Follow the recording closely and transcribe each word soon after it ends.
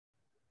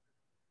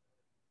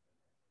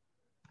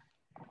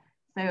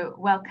So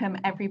welcome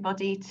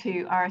everybody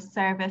to our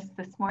service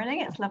this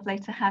morning. It's lovely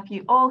to have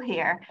you all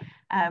here,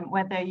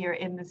 whether you're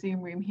in the Zoom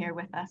room here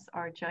with us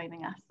or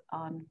joining us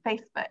on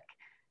Facebook.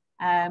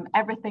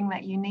 Everything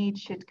that you need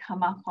should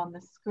come up on the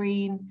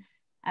screen.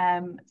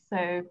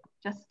 So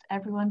just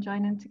everyone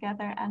join in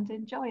together and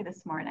enjoy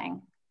this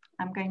morning.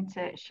 I'm going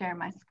to share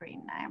my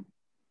screen now.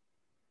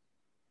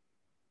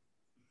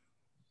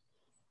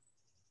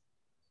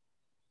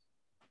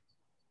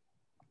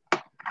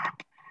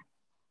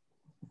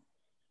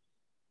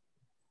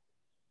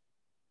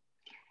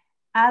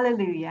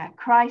 Alleluia,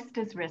 Christ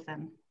is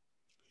risen.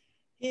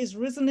 He is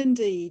risen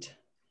indeed.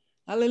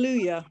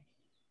 Alleluia.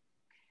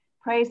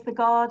 Praise the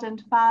God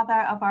and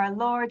Father of our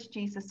Lord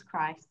Jesus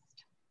Christ.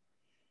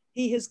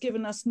 He has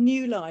given us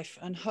new life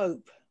and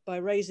hope by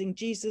raising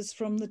Jesus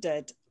from the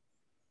dead.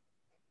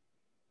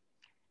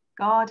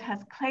 God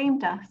has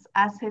claimed us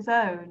as his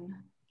own.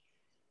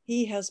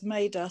 He has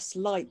made us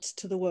light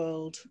to the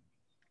world.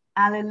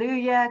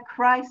 Alleluia,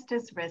 Christ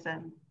is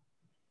risen.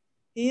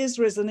 He is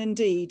risen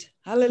indeed.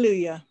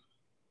 Alleluia.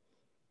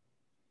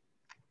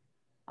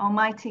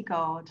 Almighty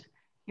God,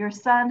 your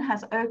Son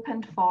has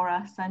opened for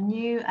us a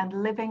new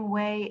and living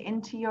way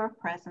into your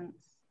presence.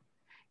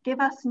 Give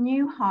us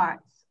new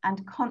hearts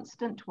and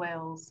constant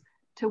wills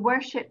to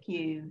worship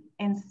you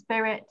in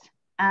spirit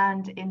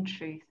and in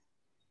truth.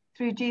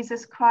 Through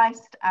Jesus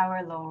Christ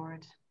our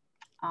Lord.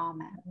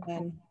 Amen.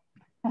 Amen.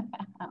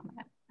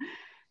 Amen.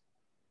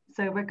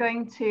 So we're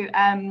going to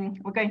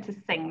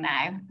sing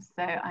now.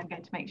 So I'm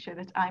going to make sure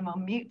that I'm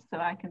on mute so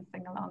I can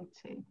sing along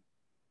too.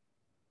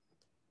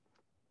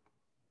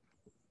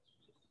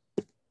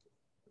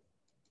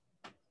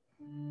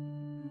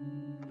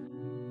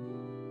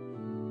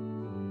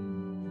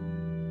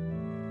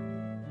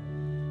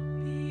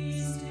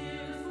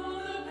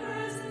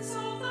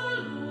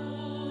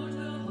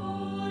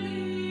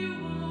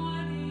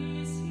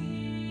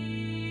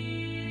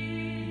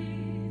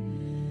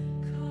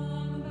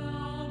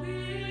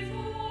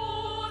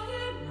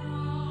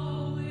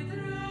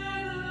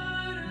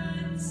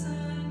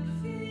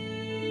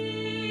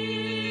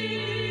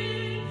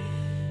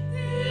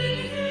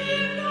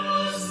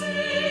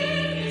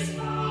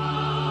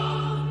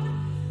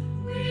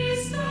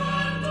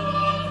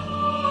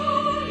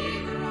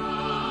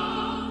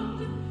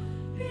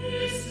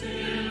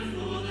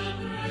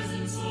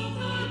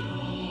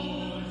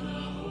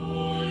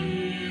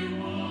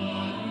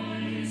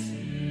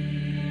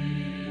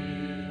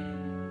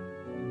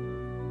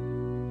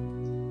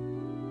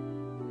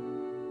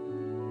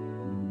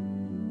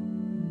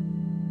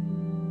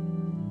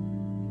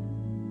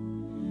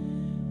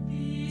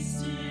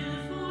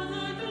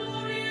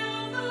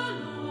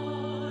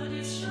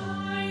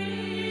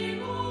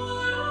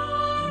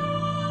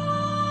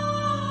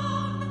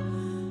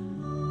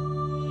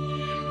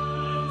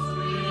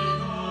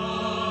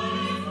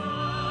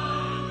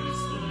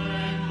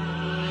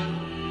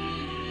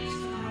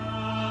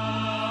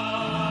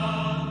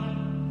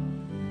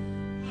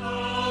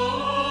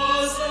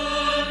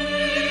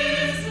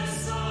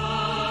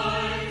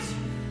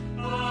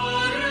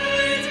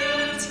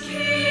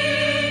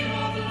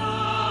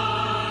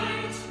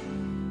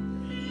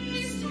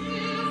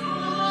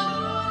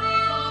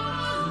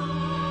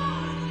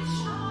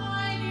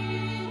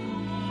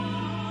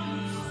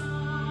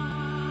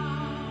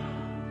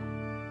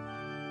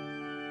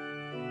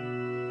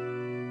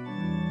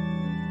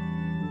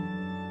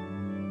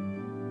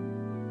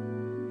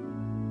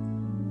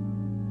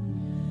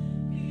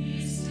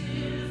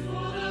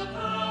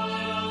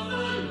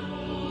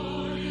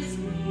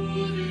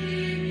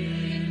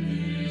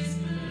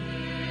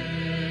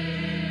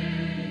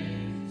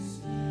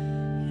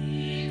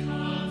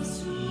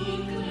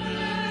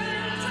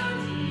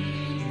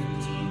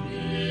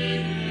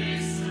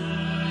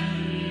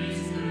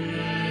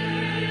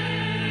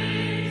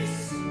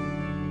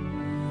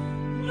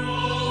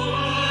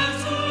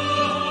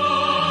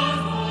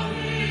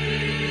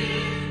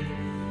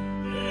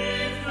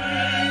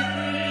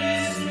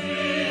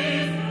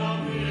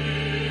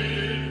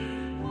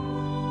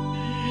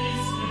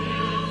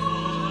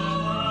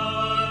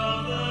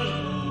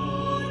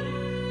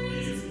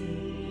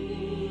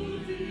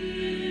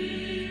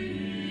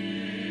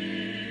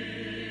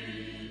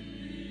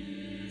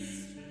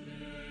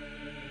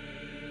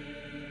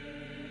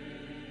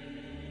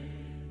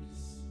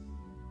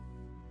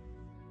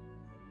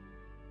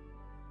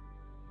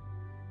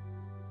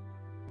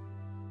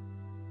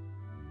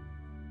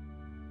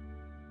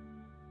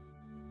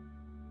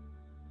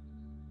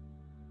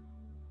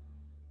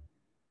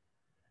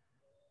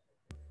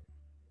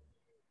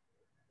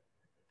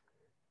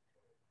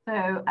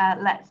 So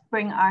let's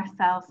bring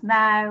ourselves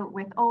now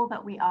with all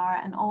that we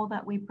are and all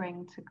that we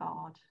bring to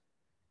God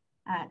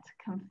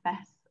to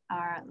confess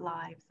our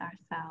lives,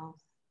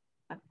 ourselves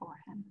before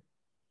him.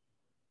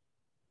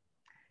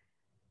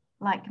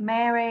 Like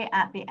Mary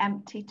at the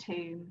empty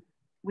tomb,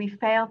 we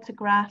fail to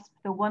grasp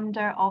the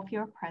wonder of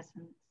your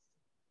presence.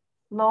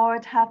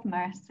 Lord, have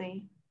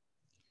mercy.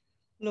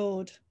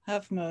 Lord,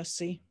 have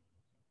mercy.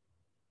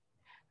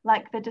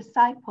 Like the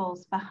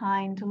disciples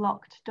behind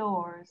locked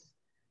doors,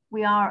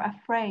 We are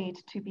afraid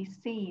to be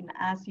seen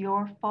as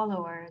your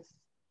followers.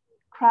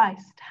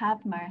 Christ,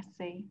 have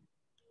mercy.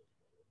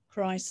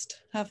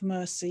 Christ, have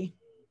mercy.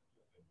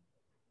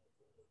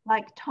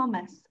 Like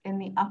Thomas in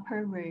the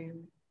upper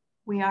room,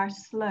 we are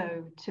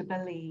slow to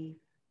believe.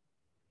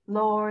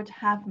 Lord,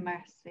 have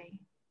mercy.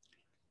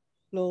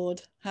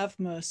 Lord, have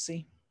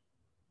mercy.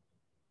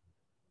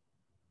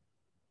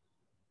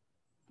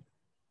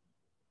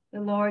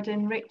 The Lord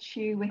enrich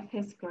you with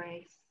his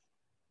grace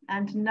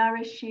and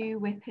nourish you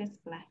with his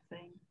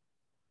blessing.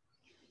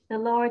 The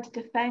Lord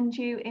defend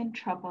you in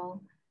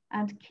trouble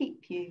and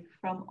keep you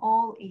from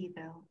all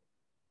evil.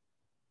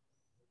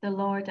 The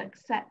Lord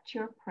accept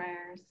your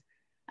prayers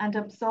and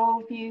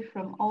absolve you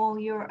from all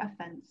your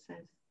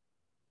offences.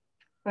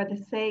 For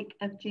the sake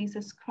of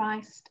Jesus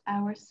Christ,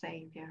 our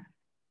Saviour.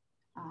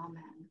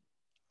 Amen.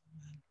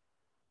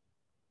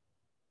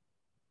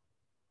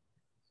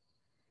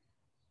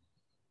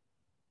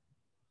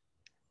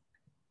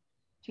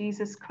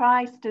 Jesus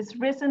Christ is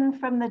risen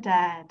from the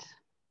dead.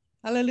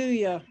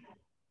 Alleluia.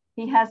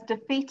 He has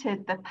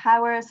defeated the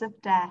powers of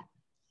death.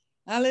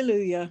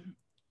 Alleluia.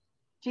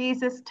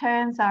 Jesus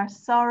turns our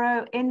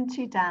sorrow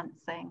into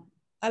dancing.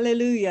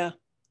 Alleluia.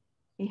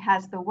 He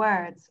has the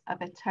words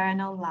of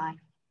eternal life.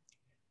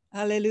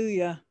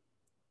 Alleluia.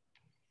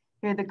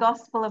 Hear the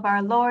gospel of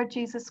our Lord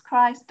Jesus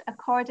Christ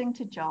according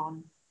to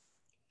John.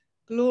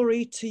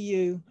 Glory to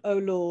you, O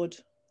Lord.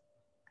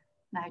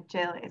 Now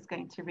Gill is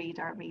going to read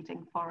our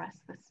reading for us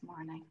this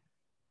morning.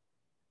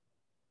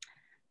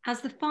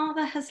 As the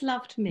Father has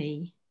loved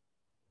me,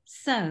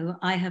 so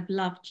I have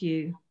loved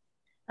you.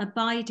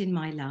 Abide in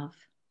my love.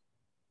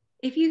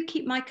 If you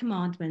keep my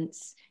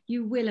commandments,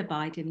 you will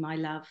abide in my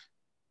love,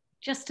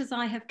 just as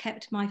I have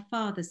kept my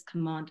Father's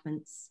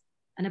commandments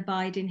and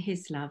abide in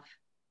his love.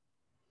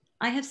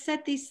 I have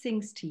said these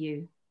things to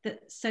you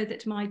so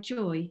that my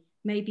joy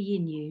may be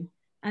in you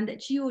and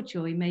that your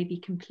joy may be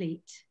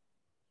complete.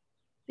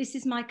 This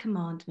is my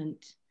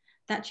commandment,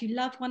 that you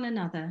love one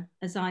another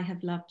as I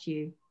have loved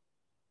you.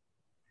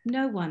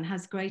 No one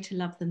has greater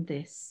love than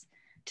this,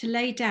 to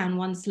lay down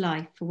one's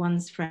life for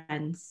one's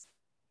friends.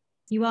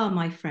 You are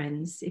my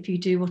friends if you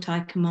do what I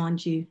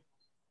command you.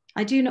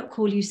 I do not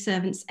call you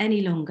servants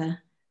any longer,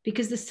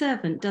 because the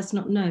servant does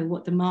not know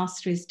what the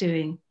master is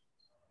doing.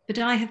 But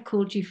I have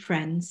called you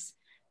friends,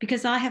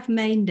 because I have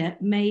made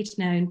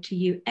known to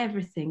you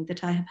everything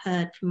that I have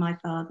heard from my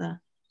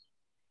Father.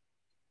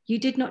 You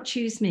did not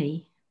choose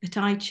me, but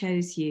I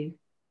chose you,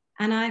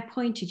 and I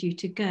appointed you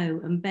to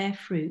go and bear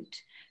fruit,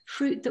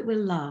 fruit that will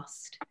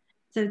last,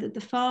 so that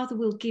the Father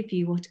will give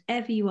you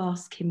whatever you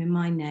ask him in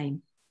my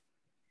name.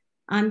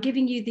 I am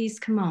giving you these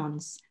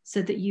commands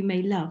so that you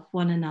may love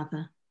one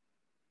another.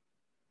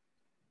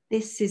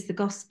 This is the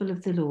gospel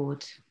of the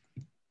Lord.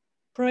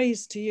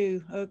 Praise to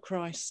you, O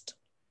Christ.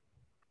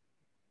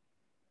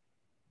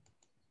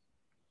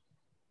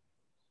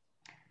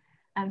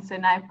 And so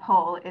now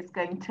Paul is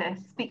going to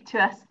speak to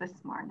us this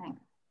morning.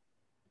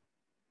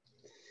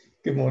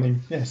 Good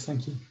morning. Yes,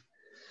 thank you.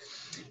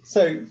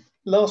 So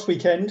last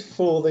weekend,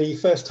 for the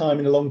first time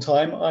in a long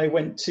time, I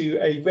went to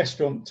a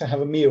restaurant to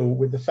have a meal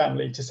with the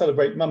family to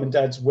celebrate Mum and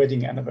Dad's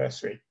wedding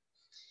anniversary.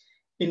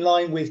 In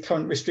line with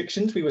current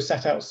restrictions, we were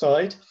sat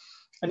outside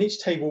and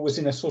each table was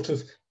in a sort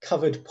of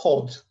covered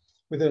pod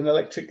with an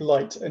electric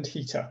light and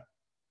heater.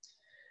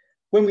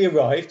 When we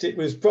arrived, it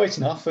was bright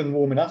enough and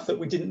warm enough that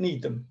we didn't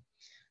need them.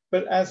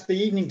 But as the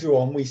evening drew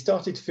on, we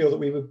started to feel that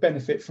we would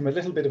benefit from a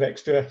little bit of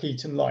extra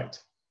heat and light.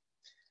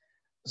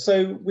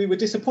 So we were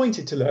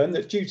disappointed to learn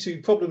that due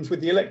to problems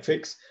with the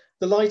electrics,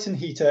 the light and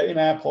heater in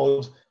our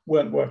pod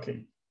weren't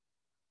working.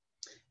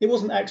 It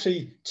wasn't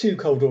actually too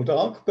cold or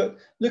dark, but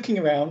looking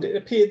around, it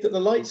appeared that the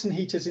lights and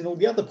heaters in all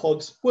the other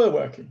pods were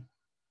working.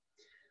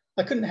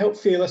 I couldn't help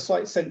feel a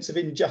slight sense of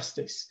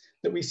injustice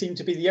that we seemed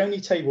to be the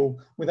only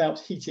table without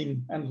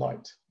heating and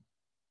light.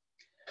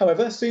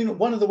 However, soon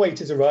one of the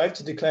waiters arrived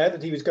to declare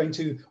that he was going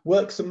to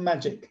work some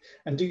magic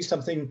and do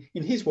something,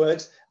 in his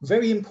words,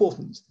 very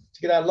important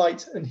to get our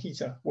light and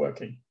heater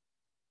working.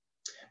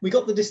 We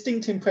got the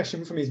distinct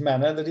impression from his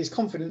manner that his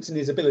confidence in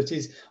his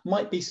abilities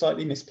might be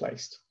slightly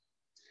misplaced.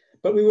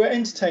 But we were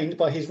entertained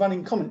by his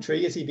running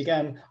commentary as he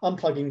began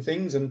unplugging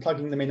things and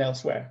plugging them in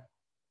elsewhere.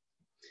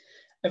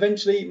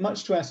 Eventually,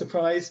 much to our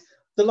surprise,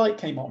 the light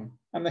came on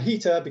and the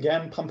heater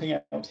began pumping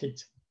out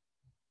heat.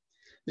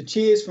 The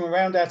cheers from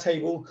around our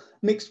table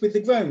mixed with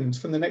the groans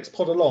from the next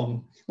pod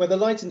along, where the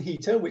light and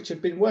heater, which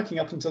had been working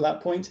up until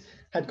that point,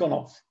 had gone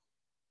off.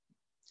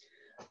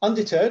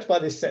 Undeterred by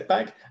this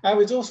setback, our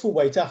resourceful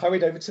waiter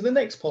hurried over to the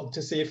next pod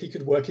to see if he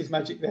could work his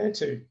magic there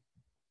too.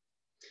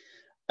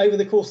 Over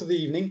the course of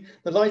the evening,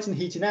 the light and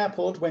heat in our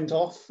pod went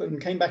off and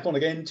came back on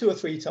again 2 or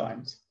 3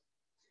 times.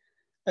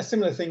 A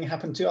similar thing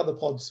happened to other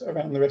pods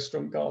around the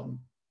restaurant garden.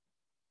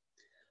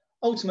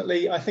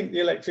 Ultimately, I think the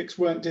electrics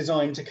weren't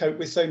designed to cope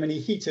with so many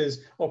heaters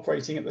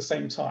operating at the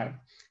same time,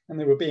 and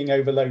they were being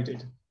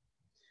overloaded.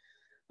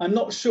 I'm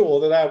not sure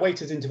that our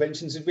waiters'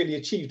 interventions had really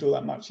achieved all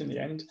that much in the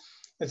end,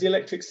 as the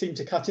electrics seemed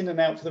to cut in and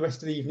out for the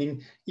rest of the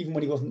evening, even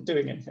when he wasn't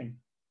doing anything.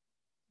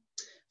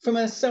 From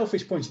a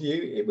selfish point of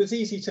view, it was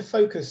easy to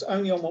focus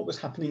only on what was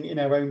happening in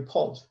our own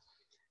pod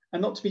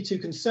and not to be too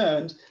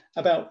concerned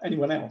about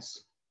anyone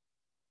else.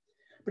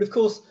 But of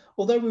course,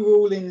 although we were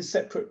all in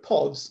separate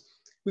pods,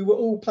 we were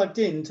all plugged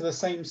into the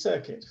same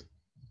circuit.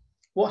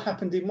 What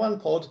happened in one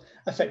pod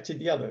affected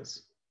the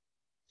others.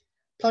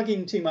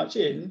 Plugging too much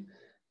in,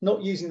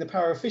 not using the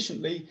power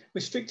efficiently,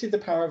 restricted the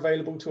power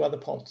available to other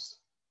pods.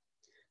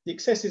 The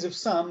excesses of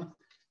some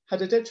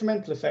had a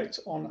detrimental effect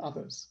on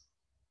others.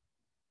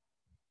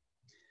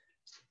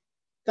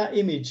 That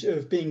image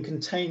of being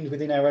contained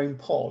within our own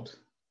pod,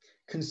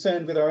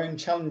 concerned with our own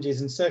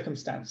challenges and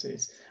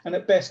circumstances, and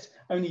at best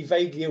only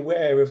vaguely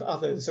aware of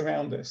others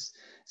around us,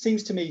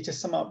 seems to me to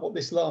sum up what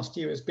this last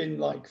year has been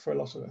like for a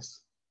lot of us.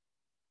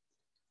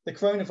 The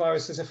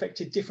coronavirus has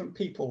affected different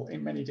people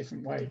in many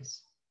different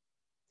ways.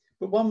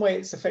 But one way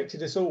it's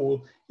affected us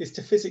all is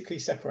to physically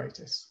separate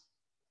us.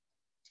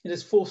 It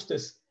has forced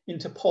us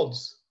into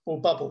pods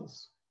or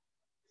bubbles.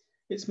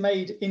 It's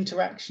made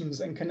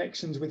interactions and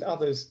connections with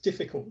others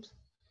difficult.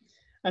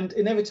 And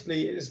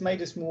inevitably, it has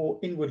made us more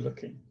inward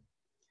looking,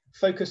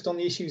 focused on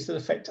the issues that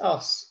affect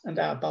us and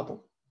our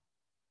bubble.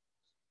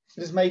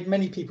 It has made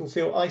many people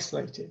feel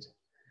isolated,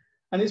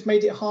 and it's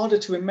made it harder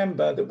to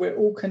remember that we're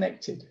all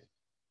connected.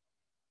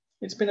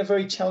 It's been a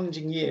very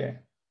challenging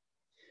year,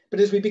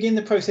 but as we begin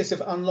the process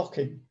of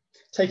unlocking,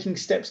 taking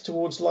steps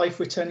towards life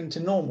returning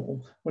to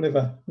normal,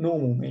 whatever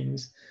normal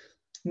means,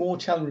 more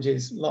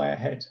challenges lie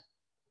ahead.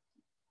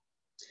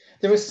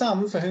 There are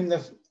some for whom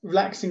the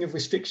relaxing of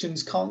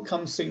restrictions can't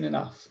come soon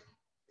enough,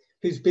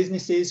 whose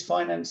businesses,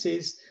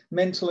 finances,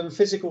 mental and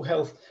physical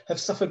health have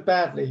suffered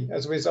badly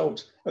as a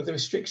result of the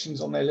restrictions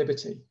on their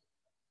liberty.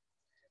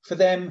 For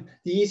them,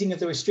 the easing of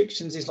the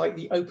restrictions is like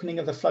the opening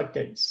of the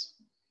floodgates.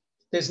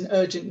 There's an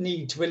urgent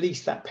need to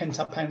release that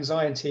pent-up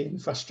anxiety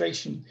and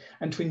frustration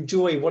and to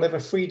enjoy whatever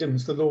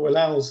freedoms the law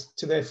allows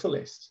to their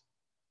fullest.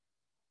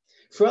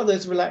 For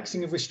others,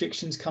 relaxing of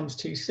restrictions comes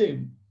too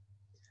soon.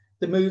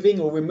 The moving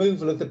or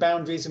removal of the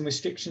boundaries and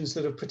restrictions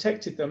that have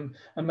protected them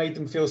and made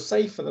them feel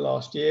safe for the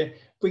last year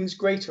brings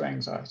greater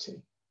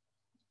anxiety.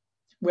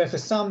 Where for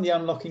some, the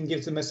unlocking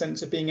gives them a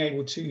sense of being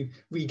able to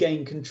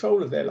regain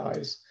control of their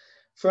lives,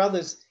 for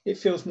others, it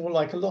feels more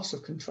like a loss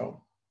of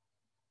control.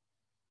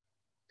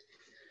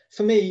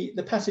 For me,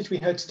 the passage we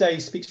heard today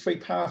speaks very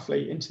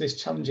powerfully into this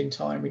challenging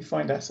time we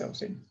find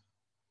ourselves in.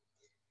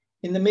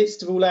 In the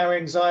midst of all our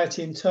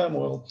anxiety and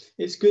turmoil,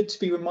 it's good to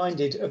be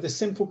reminded of the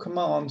simple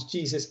command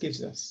Jesus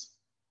gives us.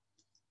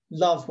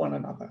 Love one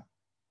another.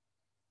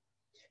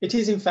 It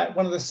is, in fact,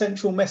 one of the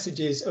central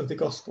messages of the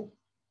gospel.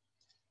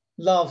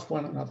 Love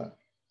one another.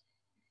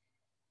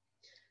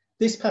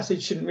 This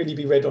passage shouldn't really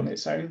be read on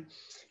its own.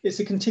 It's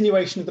a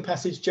continuation of the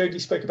passage Jody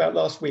spoke about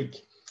last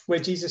week, where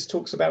Jesus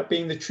talks about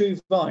being the true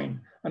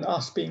vine and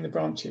us being the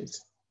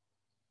branches.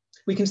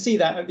 We can see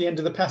that at the end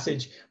of the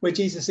passage, where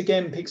Jesus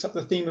again picks up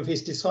the theme of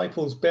his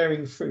disciples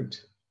bearing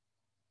fruit.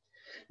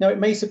 Now, it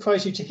may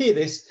surprise you to hear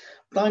this,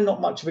 but I'm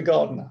not much of a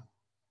gardener.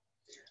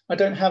 I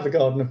don't have a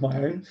garden of my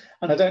own,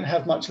 and I don't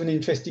have much of an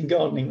interest in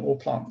gardening or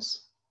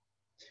plants.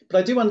 But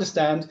I do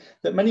understand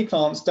that many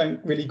plants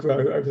don't really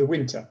grow over the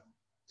winter.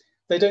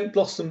 They don't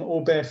blossom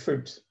or bear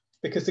fruit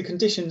because the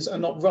conditions are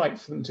not right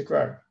for them to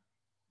grow.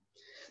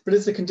 But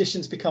as the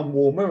conditions become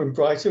warmer and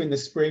brighter in the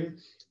spring,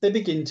 they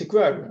begin to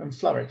grow and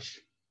flourish.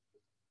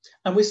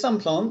 And with some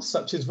plants,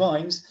 such as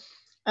vines,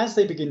 as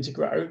they begin to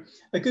grow,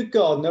 a good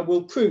gardener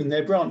will prune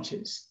their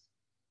branches.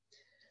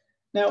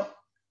 Now,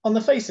 on the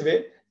face of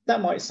it,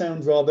 that might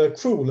sound rather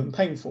cruel and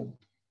painful,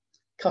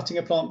 cutting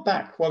a plant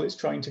back while it's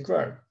trying to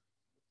grow.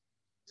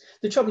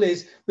 The trouble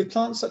is, with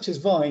plants such as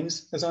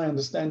vines, as I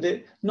understand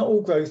it, not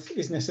all growth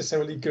is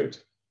necessarily good.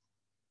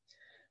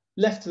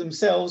 Left to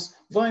themselves,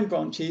 vine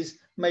branches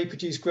may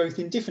produce growth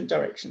in different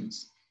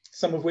directions,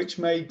 some of which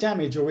may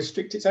damage or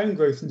restrict its own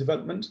growth and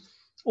development,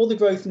 or the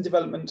growth and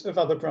development of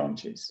other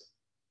branches.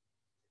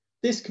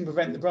 This can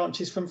prevent the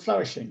branches from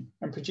flourishing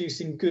and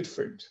producing good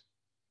fruit.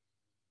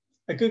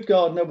 A good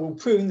gardener will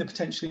prune the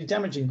potentially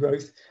damaging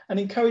growth and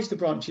encourage the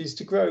branches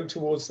to grow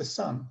towards the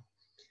sun,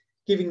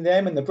 giving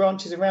them and the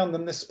branches around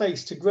them the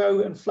space to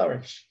grow and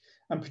flourish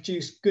and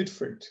produce good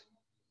fruit.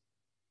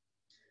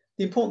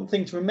 The important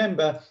thing to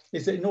remember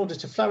is that in order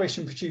to flourish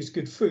and produce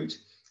good fruit,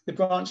 the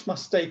branch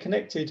must stay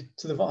connected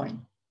to the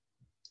vine.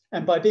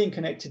 And by being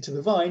connected to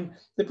the vine,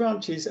 the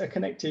branches are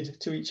connected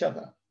to each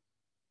other.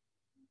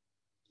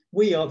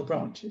 We are the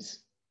branches.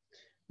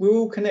 We're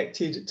all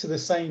connected to the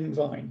same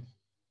vine.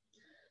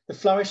 The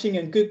flourishing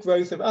and good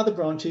growth of other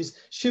branches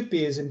should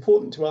be as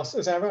important to us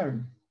as our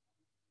own.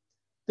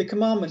 The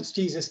commandments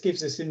Jesus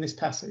gives us in this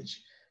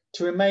passage,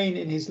 to remain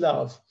in his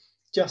love,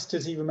 just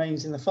as he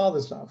remains in the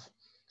Father's love,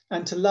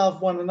 and to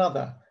love one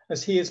another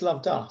as he has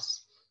loved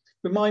us,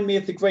 remind me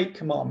of the great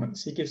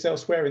commandments he gives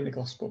elsewhere in the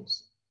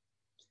Gospels.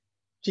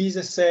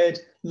 Jesus said,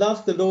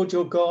 "Love the Lord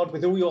your God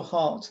with all your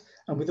heart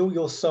and with all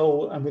your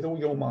soul and with all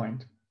your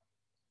mind.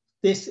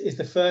 This is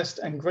the first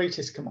and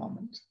greatest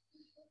commandment.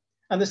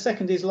 And the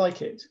second is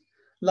like it,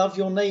 love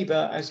your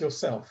neighbour as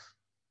yourself."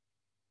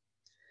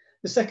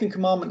 The second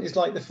commandment is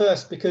like the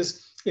first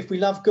because If we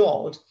love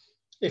God,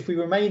 if we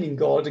remain in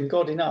God and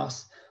God in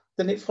us,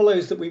 then it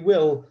follows that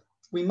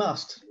we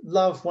must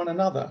love one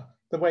another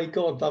the way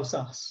God loves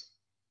us.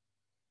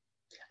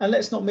 And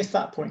let's not miss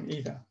that point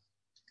either.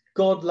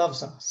 God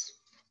loves us.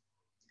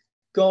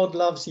 God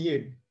loves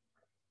you.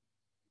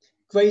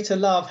 Greater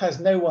love has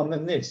no one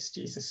than this,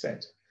 Jesus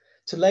said,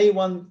 to lay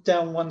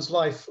down one's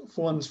life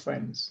for one's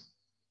friends.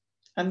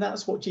 And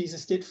that's what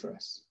Jesus did for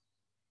us,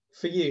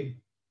 for you.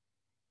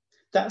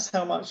 That's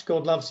how much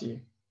God loves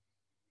you.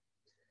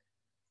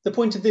 The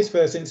point of this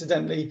verse,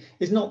 incidentally,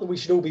 is not that we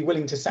should all be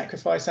willing to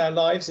sacrifice our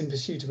lives in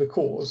pursuit of a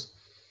cause.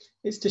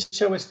 It's to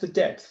show us the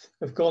depth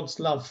of God's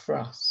love for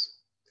us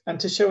and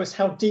to show us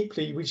how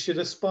deeply we should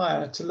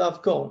aspire to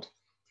love God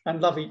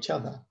and love each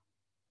other.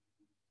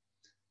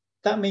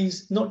 That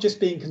means not just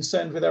being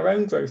concerned with our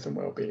own growth and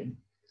well-being,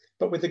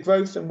 but with the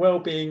growth and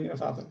well-being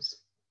of others.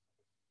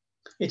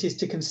 It is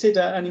to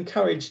consider and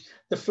encourage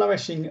the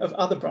flourishing of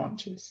other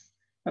branches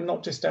and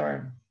not just our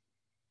own.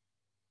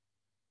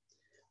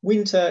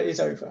 Winter is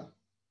over.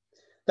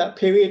 That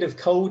period of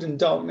cold and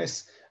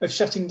darkness, of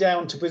shutting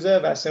down to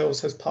preserve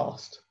ourselves, has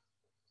passed.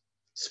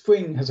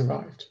 Spring has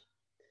arrived.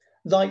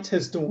 Light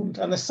has dawned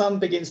and the sun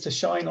begins to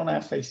shine on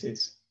our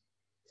faces.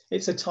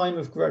 It's a time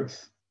of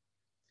growth.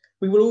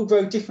 We will all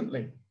grow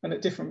differently and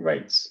at different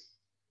rates.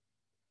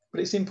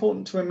 But it's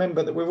important to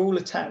remember that we're all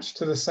attached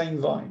to the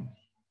same vine.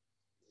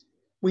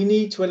 We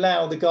need to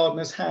allow the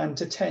gardener's hand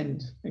to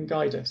tend and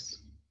guide us.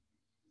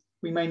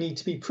 We may need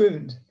to be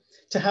pruned,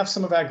 to have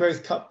some of our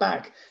growth cut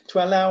back,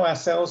 to allow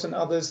ourselves and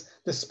others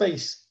the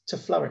space to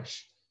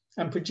flourish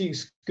and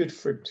produce good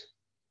fruit.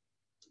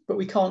 But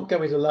we can't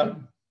go it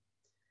alone.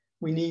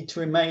 We need to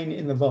remain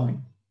in the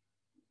vine.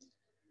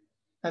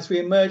 As we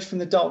emerge from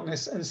the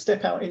darkness and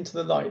step out into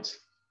the light,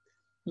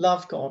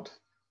 love God,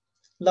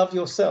 love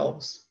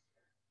yourselves,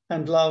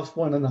 and love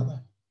one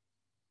another.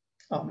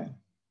 Amen.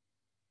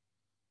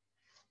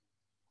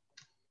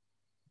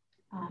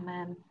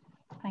 Amen.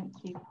 Thank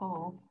you,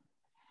 Paul.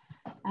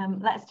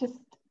 Let's just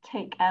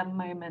take a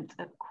moment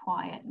of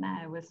quiet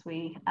now as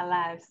we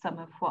allow some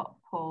of what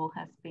Paul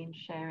has been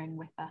sharing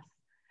with us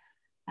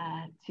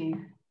to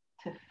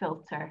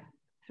filter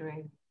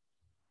through.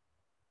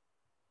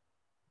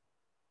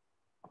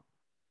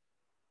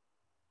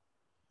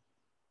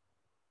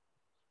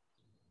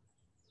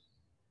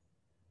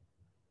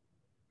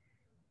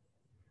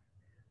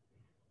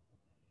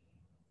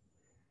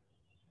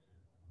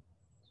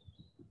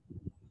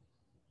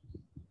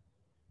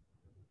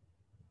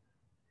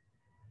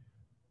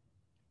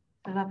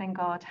 The loving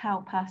God,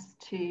 help us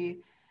to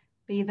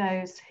be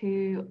those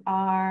who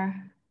are,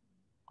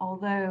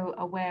 although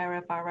aware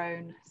of our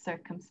own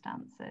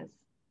circumstances,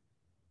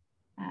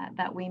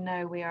 that we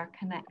know we are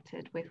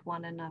connected with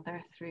one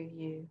another through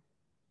you.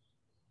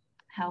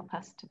 Help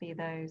us to be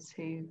those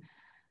who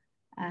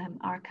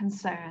are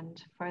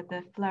concerned for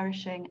the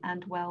flourishing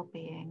and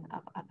well-being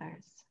of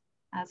others,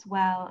 as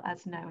well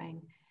as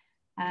knowing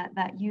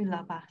that you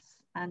love us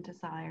and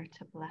desire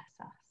to bless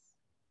us.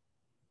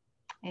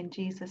 In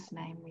Jesus'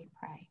 name we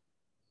pray.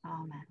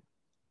 Amen.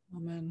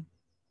 Amen.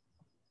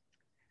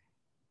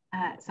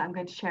 So I'm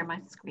going to share my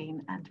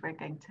screen and we're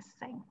going to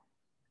sing.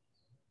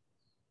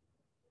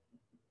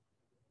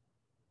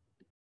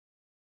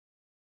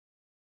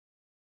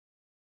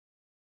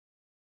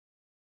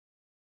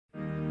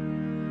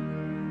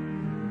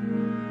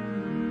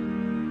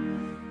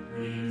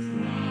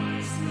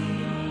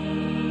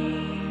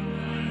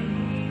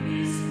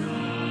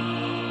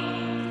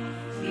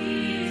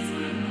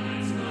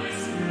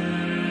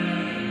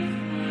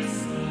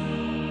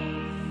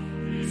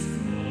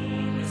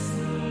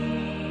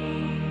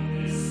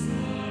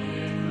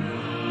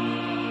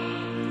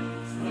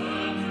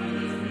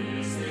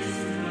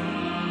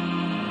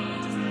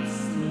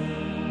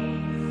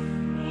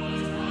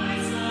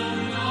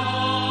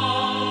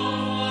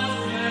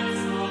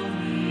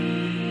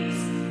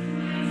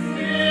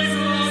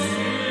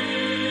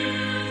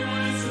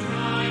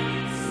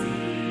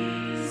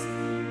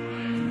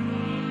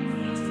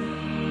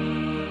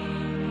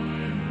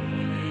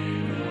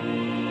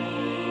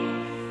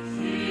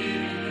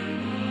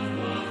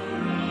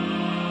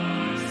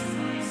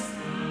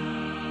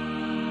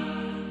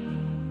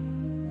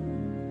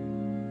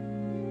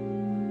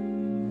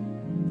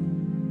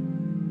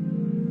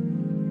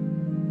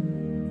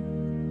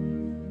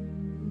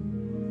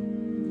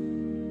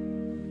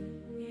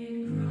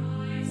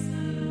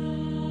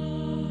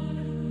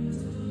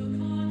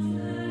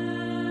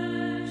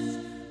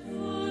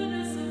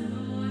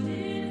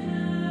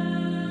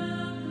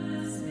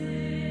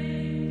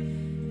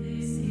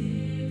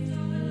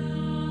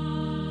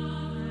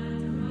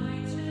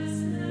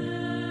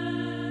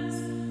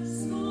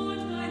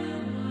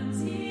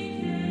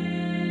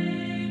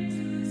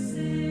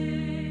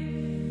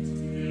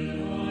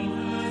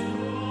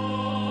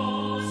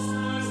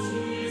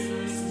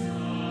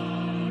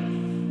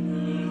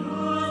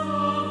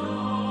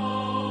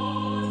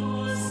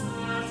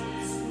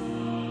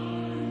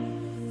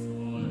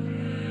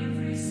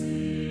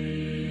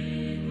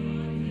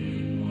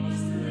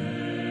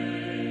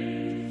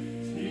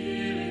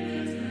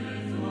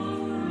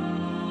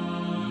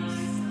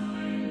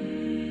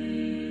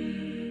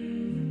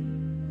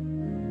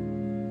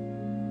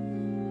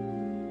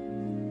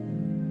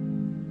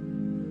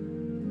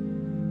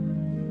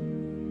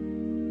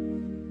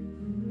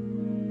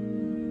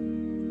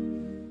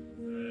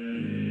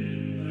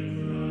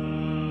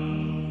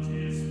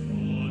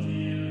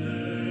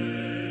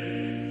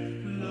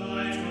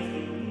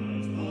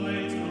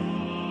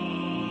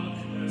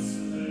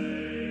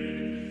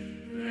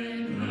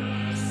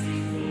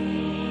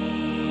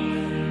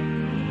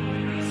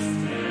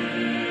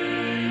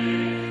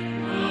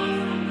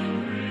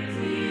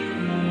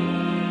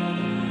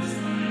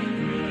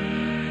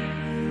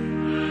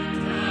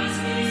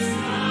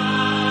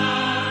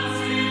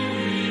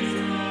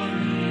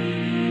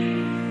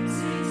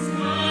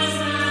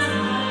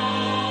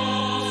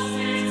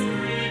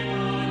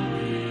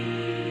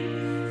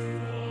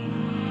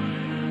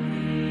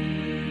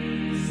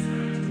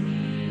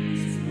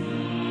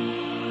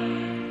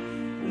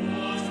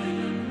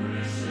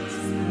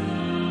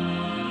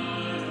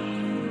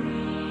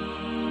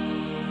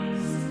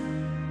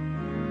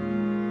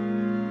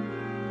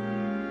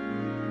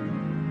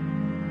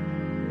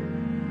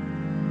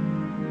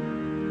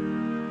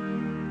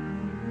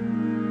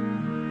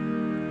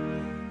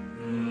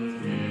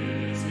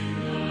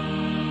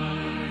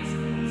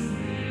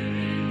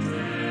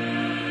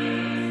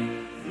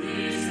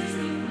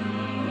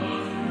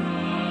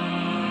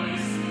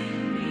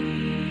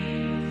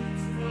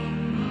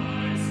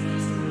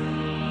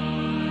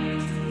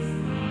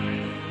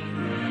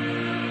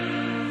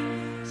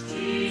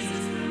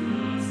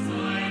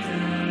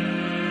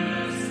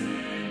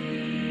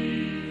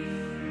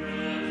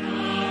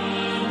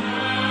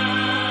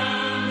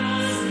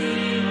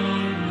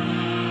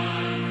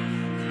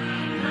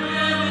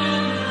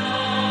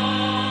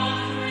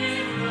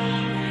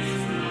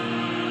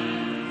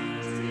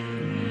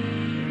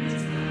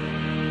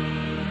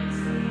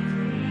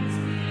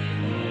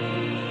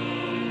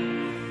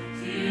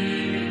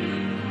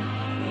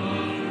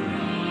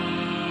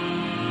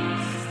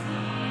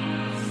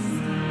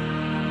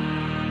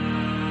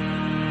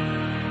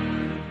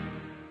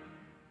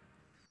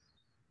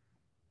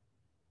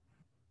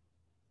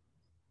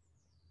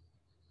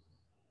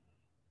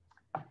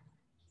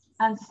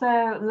 And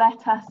so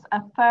let us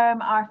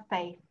affirm our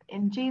faith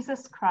in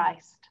Jesus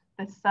Christ,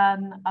 the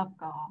Son of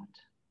God.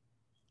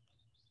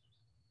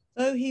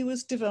 Though he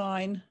was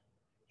divine,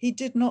 he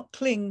did not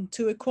cling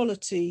to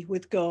equality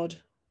with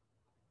God,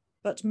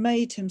 but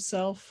made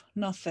himself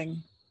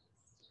nothing.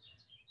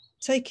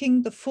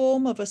 Taking the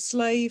form of a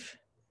slave,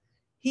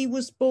 he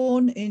was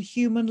born in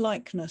human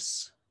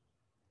likeness.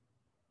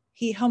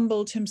 He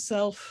humbled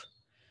himself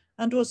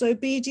and was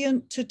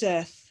obedient to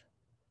death,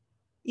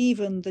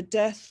 even the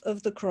death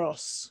of the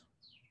cross.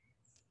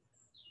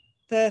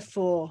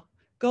 Therefore,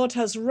 God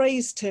has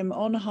raised him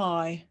on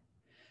high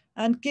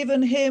and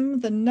given him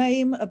the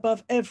name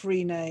above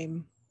every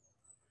name,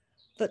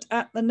 that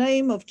at the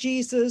name of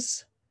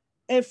Jesus,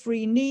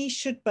 every knee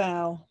should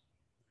bow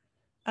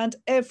and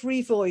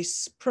every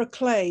voice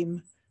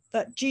proclaim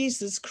that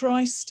Jesus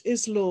Christ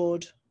is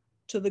Lord,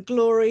 to the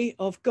glory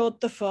of God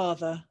the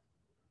Father.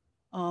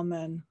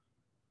 Amen.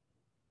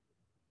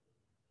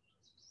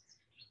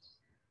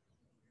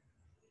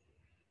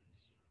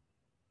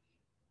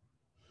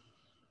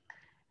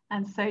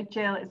 And so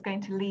Gill is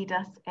going to lead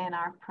us in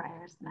our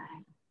prayers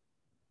now.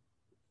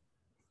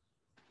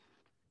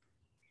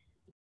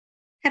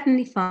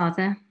 Heavenly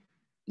Father,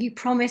 you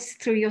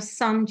promised through your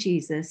Son,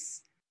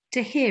 Jesus,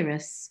 to hear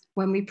us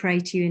when we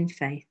pray to you in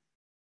faith.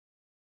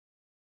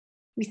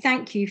 We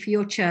thank you for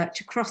your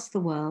church across the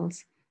world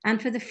and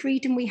for the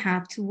freedom we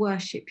have to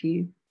worship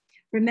you,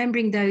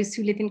 remembering those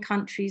who live in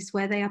countries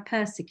where they are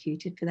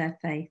persecuted for their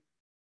faith.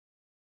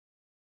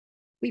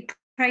 We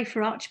pray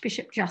for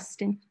Archbishop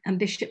Justin and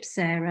Bishop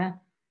Sarah,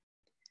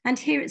 and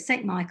here at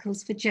St.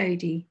 Michael's for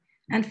Jody,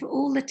 and for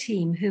all the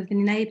team who have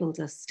enabled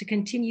us to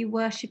continue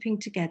worshipping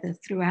together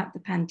throughout the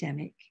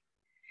pandemic.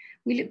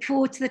 We look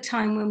forward to the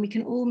time when we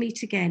can all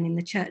meet again in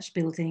the church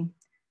building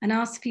and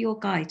ask for your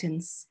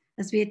guidance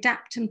as we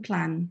adapt and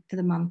plan for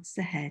the months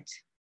ahead.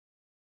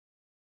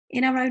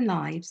 In our own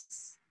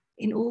lives,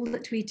 in all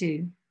that we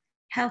do,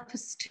 help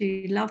us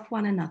to love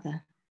one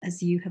another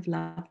as you have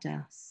loved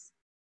us.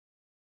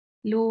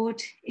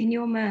 Lord, in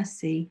your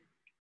mercy,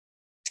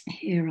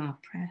 hear our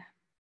prayer.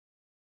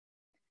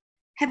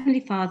 Heavenly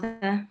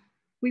Father,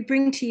 we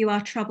bring to you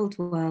our troubled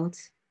world.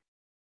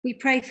 We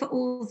pray for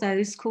all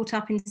those caught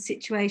up in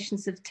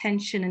situations of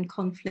tension and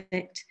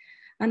conflict,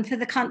 and for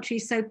the country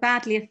so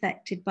badly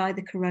affected by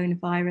the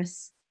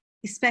coronavirus,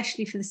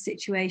 especially for the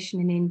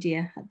situation in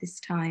India at this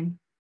time.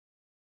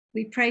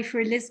 We pray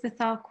for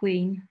Elizabeth, our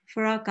Queen,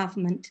 for our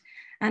government,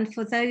 and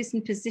for those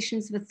in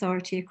positions of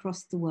authority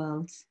across the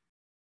world.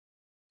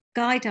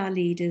 Guide our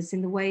leaders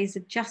in the ways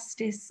of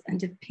justice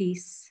and of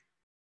peace.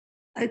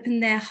 Open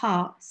their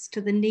hearts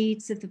to the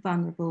needs of the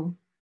vulnerable,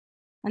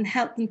 and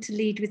help them to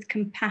lead with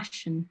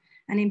compassion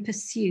and in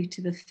pursuit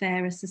of a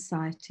fairer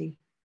society.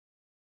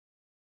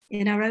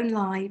 In our own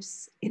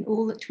lives, in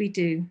all that we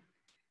do,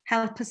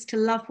 help us to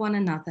love one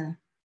another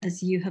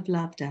as you have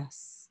loved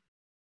us.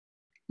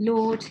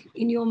 Lord,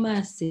 in your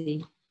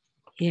mercy,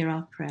 hear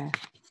our prayer.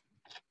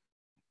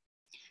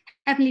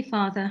 Heavenly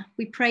Father,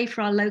 we pray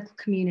for our local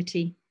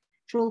community,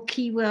 for all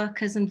key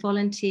workers and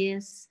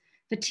volunteers,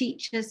 for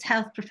teachers,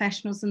 health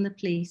professionals and the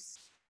police,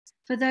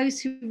 for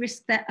those who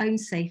risk their own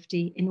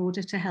safety in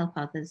order to help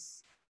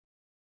others.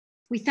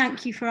 We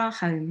thank you for our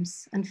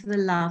homes and for the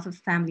love of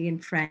family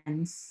and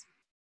friends.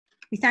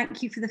 We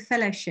thank you for the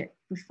fellowship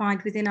we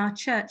find within our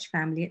church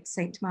family at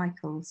St.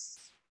 Michael's.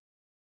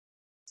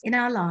 In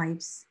our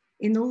lives,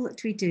 in all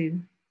that we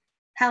do,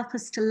 help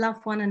us to love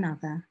one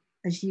another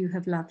as you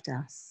have loved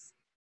us.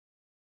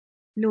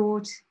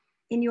 Lord,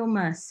 in your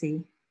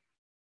mercy,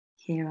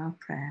 hear our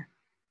prayer.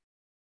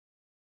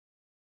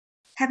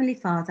 Heavenly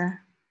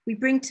Father, we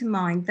bring to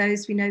mind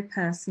those we know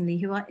personally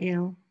who are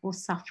ill or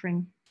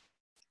suffering,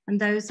 and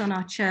those on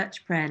our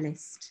church prayer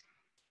list.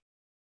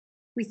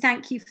 We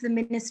thank you for the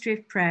ministry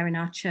of prayer in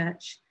our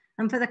church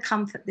and for the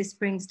comfort this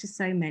brings to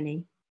so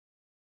many.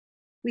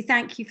 We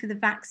thank you for the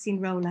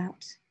vaccine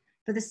rollout,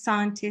 for the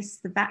scientists,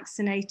 the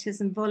vaccinators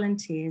and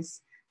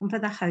volunteers, and for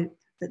the hope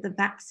that the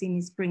vaccine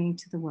is bringing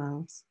to the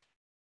world.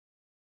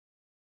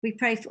 We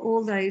pray for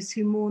all those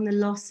who mourn the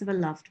loss of a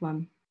loved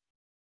one,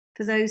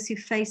 for those who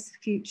face the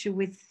future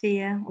with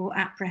fear or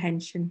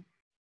apprehension,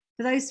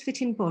 for those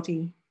fit in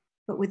body,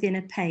 but within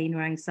a pain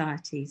or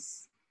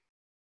anxieties.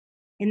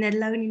 In their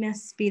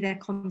loneliness, be their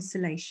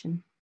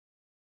consolation.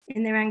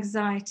 In their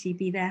anxiety,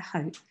 be their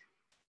hope.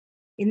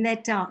 In their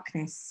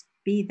darkness,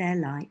 be their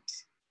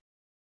light.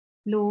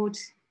 Lord,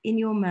 in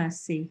your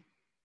mercy,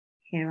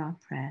 hear our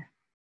prayer.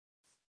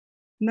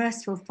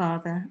 Merciful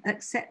Father,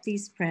 accept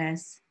these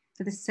prayers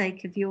for the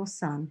sake of your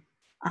Son,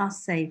 our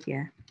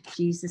Saviour,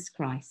 Jesus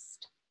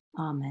Christ.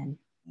 Amen.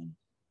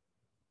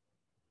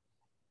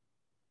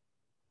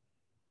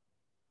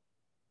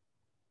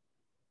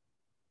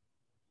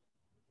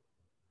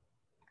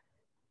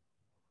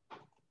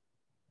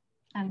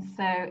 And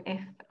so if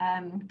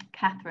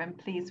Catherine,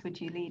 please would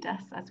you lead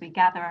us as we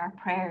gather our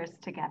prayers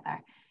together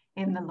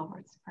in the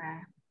Lord's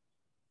Prayer.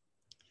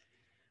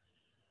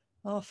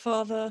 Our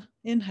Father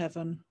in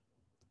heaven,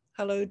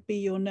 hallowed be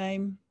your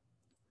name.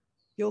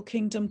 Your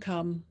kingdom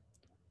come,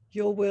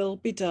 your will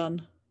be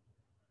done,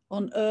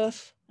 on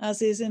earth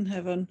as is in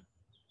heaven.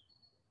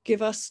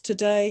 Give us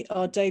today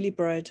our daily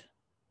bread.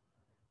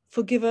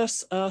 Forgive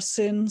us our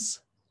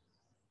sins,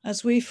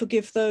 as we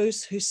forgive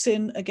those who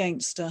sin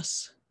against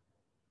us.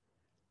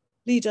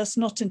 Lead us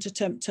not into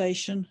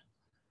temptation,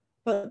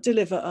 but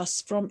deliver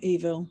us from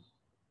evil.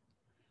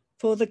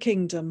 For the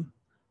kingdom,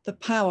 the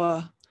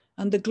power,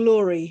 and the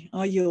glory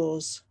are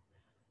yours,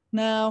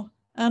 now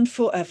and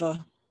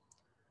forever.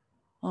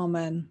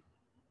 Amen.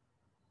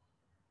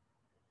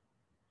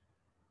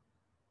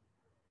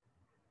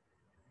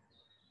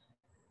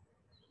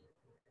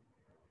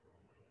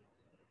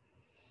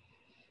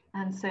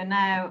 And so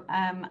now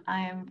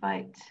I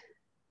invite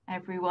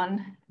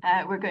everyone,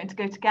 we're going to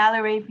go to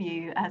gallery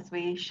view as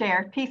we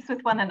share peace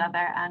with one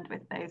another and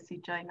with those who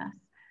join us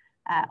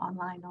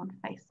online on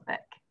Facebook.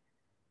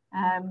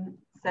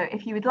 So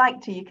if you would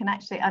like to, you can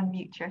actually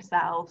unmute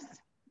yourselves.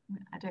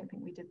 I don't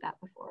think we did that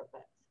before,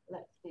 but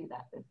let's do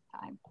that this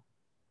time.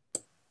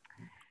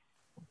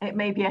 It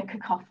may be a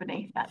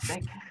cacophony, that's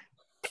okay.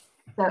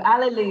 So,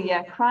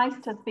 alleluia,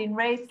 Christ has been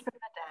raised from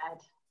the dead.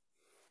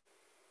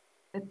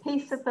 The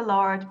peace of the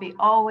Lord be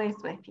always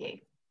with you.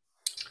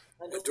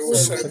 And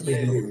also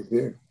with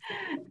you.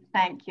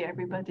 Thank you,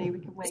 everybody. We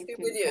can wave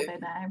to each other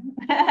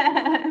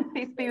now.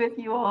 Peace be with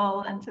you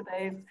all and to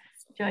those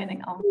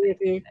joining on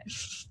Facebook.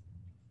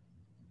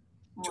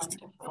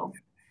 Wonderful.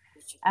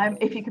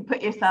 If you could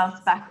put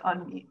yourselves back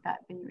on mute,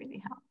 that'd be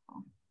really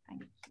helpful.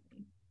 Thank you.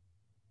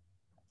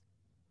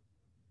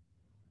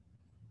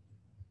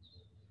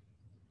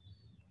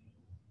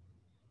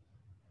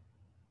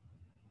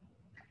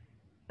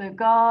 So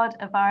God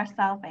of our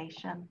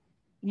salvation,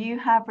 you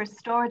have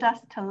restored us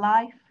to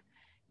life.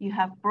 You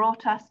have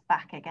brought us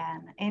back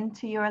again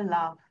into your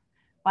love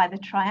by the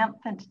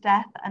triumphant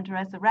death and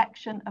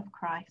resurrection of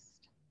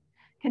Christ.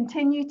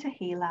 Continue to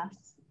heal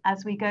us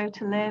as we go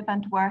to live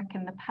and work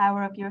in the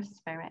power of your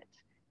Spirit,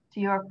 to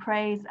your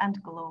praise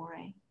and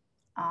glory.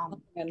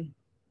 Amen.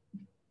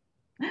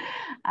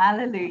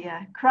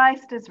 Alleluia.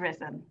 Christ is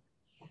risen.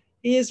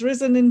 He is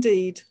risen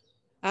indeed.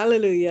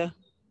 Alleluia.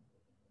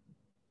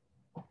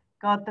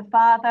 God the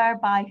Father,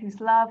 by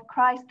whose love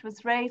Christ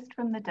was raised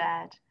from the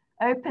dead,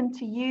 open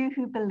to you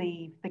who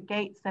believe the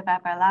gates of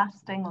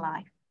everlasting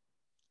life.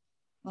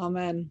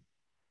 Amen.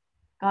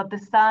 God the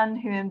Son,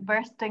 who in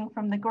bursting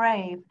from the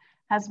grave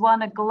has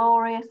won a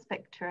glorious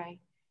victory,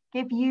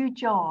 give you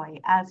joy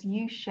as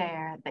you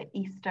share the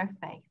Easter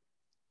faith.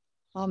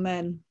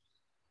 Amen.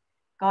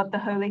 God the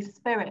Holy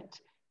Spirit,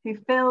 who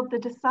filled the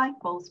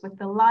disciples with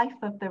the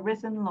life of the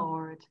risen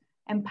Lord,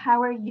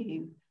 empower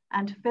you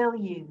and fill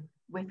you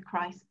with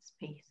Christ's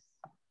peace.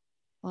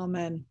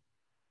 Amen.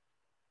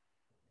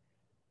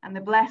 And the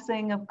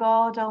blessing of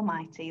God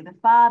Almighty, the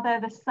Father,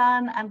 the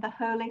Son, and the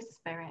Holy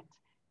Spirit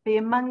be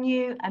among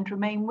you and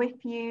remain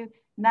with you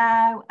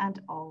now and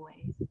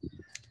always.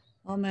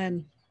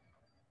 Amen.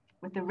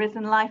 With the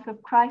risen life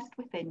of Christ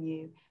within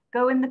you,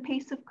 go in the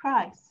peace of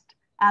Christ.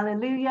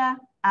 Alleluia,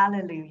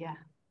 alleluia.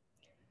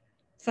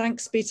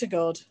 Thanks be to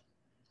God.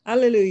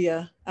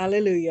 Alleluia,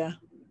 alleluia.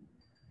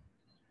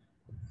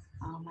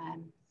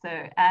 Amen. So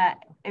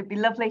it'd be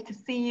lovely to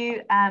see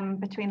you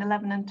between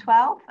 11 and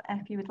 12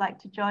 if you would like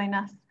to join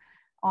us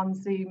on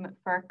Zoom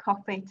for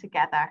coffee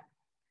together.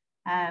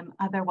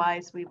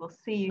 Otherwise, we will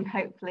see you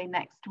hopefully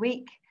next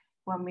week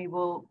when we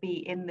will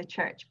be in the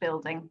church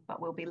building,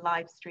 but we'll be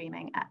live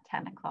streaming at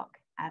 10 o'clock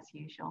as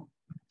usual.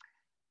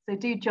 So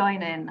do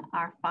join in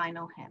our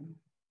final hymn.